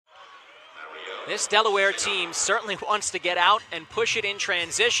This Delaware team certainly wants to get out and push it in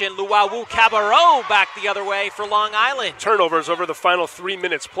transition. Luwawu-Cabarrot back the other way for Long Island. Turnovers over the final 3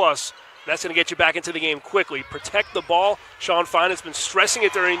 minutes plus. That's going to get you back into the game quickly. Protect the ball. Sean Fine has been stressing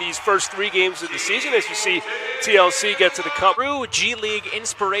it during these first 3 games of the season as you see TLC get to the cup. True G League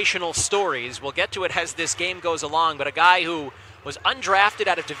inspirational stories. We'll get to it as this game goes along, but a guy who was undrafted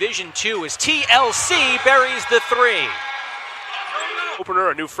out of Division II as TLC buries the 3.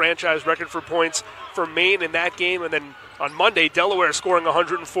 Opener, a new franchise record for points for Maine in that game, and then on Monday, Delaware scoring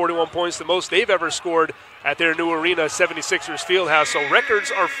 141 points, the most they've ever scored at their new arena, 76ers Fieldhouse. So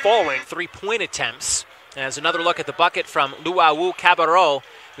records are falling. 3-point attempts. As another look at the bucket from Luwawu-Cabarrot.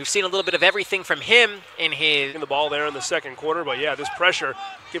 We've seen a little bit of everything from him in the ball there in the second quarter, but yeah, this pressure,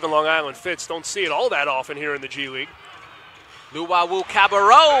 given Long Island fits, don't see it all that often here in the G League.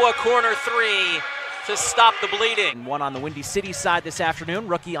 Luwawu-Cabarrot, a corner 3 to stop the bleeding. One on the Windy City side this afternoon.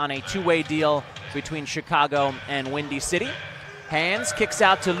 Rookie on a 2-way deal between Chicago and Windy City. Hands, kicks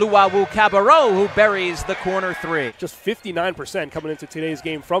out to Luwawu-Cabarrot, who buries the corner 3. Just 59% coming into today's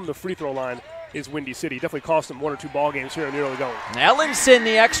game from the free throw line is Windy City. Definitely cost them 1 or 2 ball games here in the early going. Ellenson,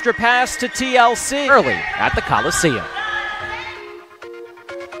 the extra pass to TLC early at the Coliseum.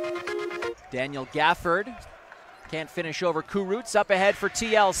 Daniel Gafford can't finish over Kurutz, up ahead for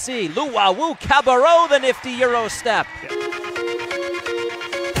TLC. Luwawu-Cabarrot, the nifty Euro step.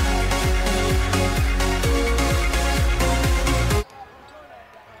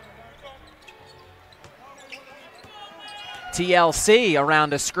 TLC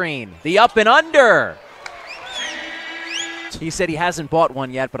around a screen. The up and under. He said he hasn't bought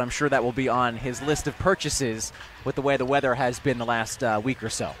one yet, but I'm sure that will be on his list of purchases with the way the weather has been the last week or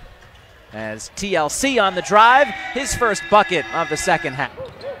so. As TLC on the drive, his first bucket of the second half.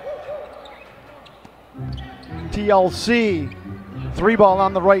 TLC, 3-ball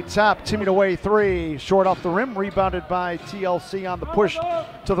on the right top, Timothe away 3, short off the rim, rebounded by TLC on the push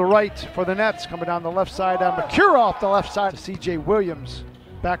to the right for the Nets. Coming down the left side on McCure off the left side, CJ Williams.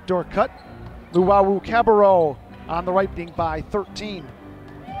 Backdoor cut, Luwawu-Cabarrot on the right being by 13.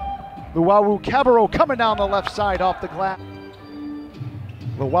 Luwawu-Cabarrot coming down the left side off the glass.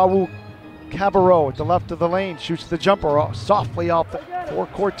 Luwawu-Cabarrot at the left of the lane, shoots the jumper softly off the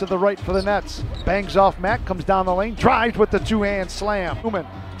forecourt to the right for the Nets. Bangs off Mack, comes down the lane, drives with the 2-hand slam. Newman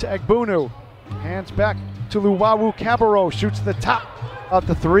to Egbunu, hands back to Luwawu-Cabarrot, shoots the top of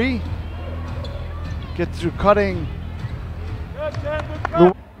the 3. Gets to cutting.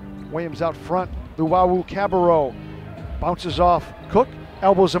 Williams out front, Luwawu-Cabarrot bounces off Cook,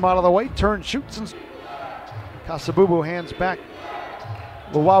 elbows him out of the way, turns, shoots, and Kasabubu hands back.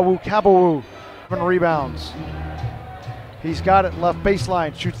 Luwawu-Cabarrot, 7 rebounds. He's got it left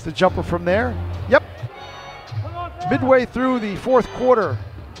baseline, shoots the jumper from there. Yep. Midway through the 4th quarter.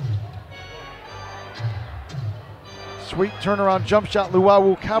 Sweet turnaround jump shot,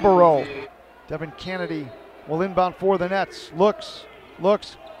 Luwawu-Cabarrot. Devin Kennedy will inbound for the Nets. Looks.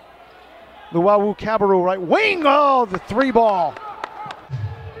 Luwawu-Cabarrot right wing. Oh, the 3-ball.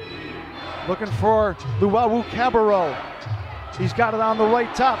 Looking for Luwawu-Cabarrot. He's got it on the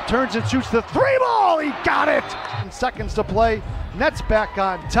right top, turns and shoots the 3-ball. He got it. And seconds to play. Nets back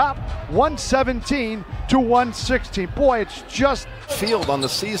on top, 117 to 116. Boy, it's just field on the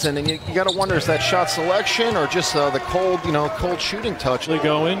season, and you got to wonder, is that shot selection or just the cold shooting touch? They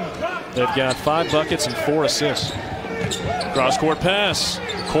go in. They've got 5 buckets and 4 assists. Cross-court pass,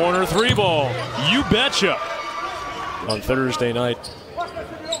 corner 3-ball. You betcha. On Thursday night,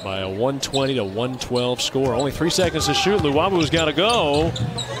 by a 120 to 112 score. Only 3 seconds to shoot. Luwawu's got to go,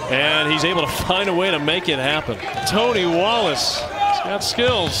 and he's able to find a way to make it happen. Tony Wallace, he's got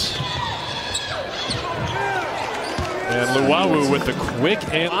skills. And Luwawu with the quick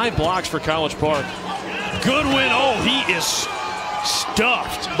and 5 blocks for College Park. Goodwin, oh, he is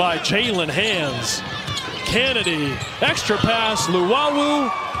stuffed by Jalen Hands. Kennedy, extra pass, Luwawu,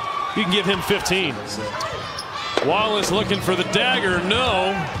 you can give him 15. Wallace looking for the dagger,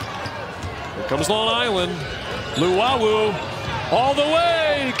 no. Here comes Long Island. Luwawu all the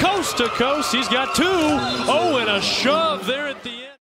way, coast to coast. He's got 2. Oh, and a shove there at the end.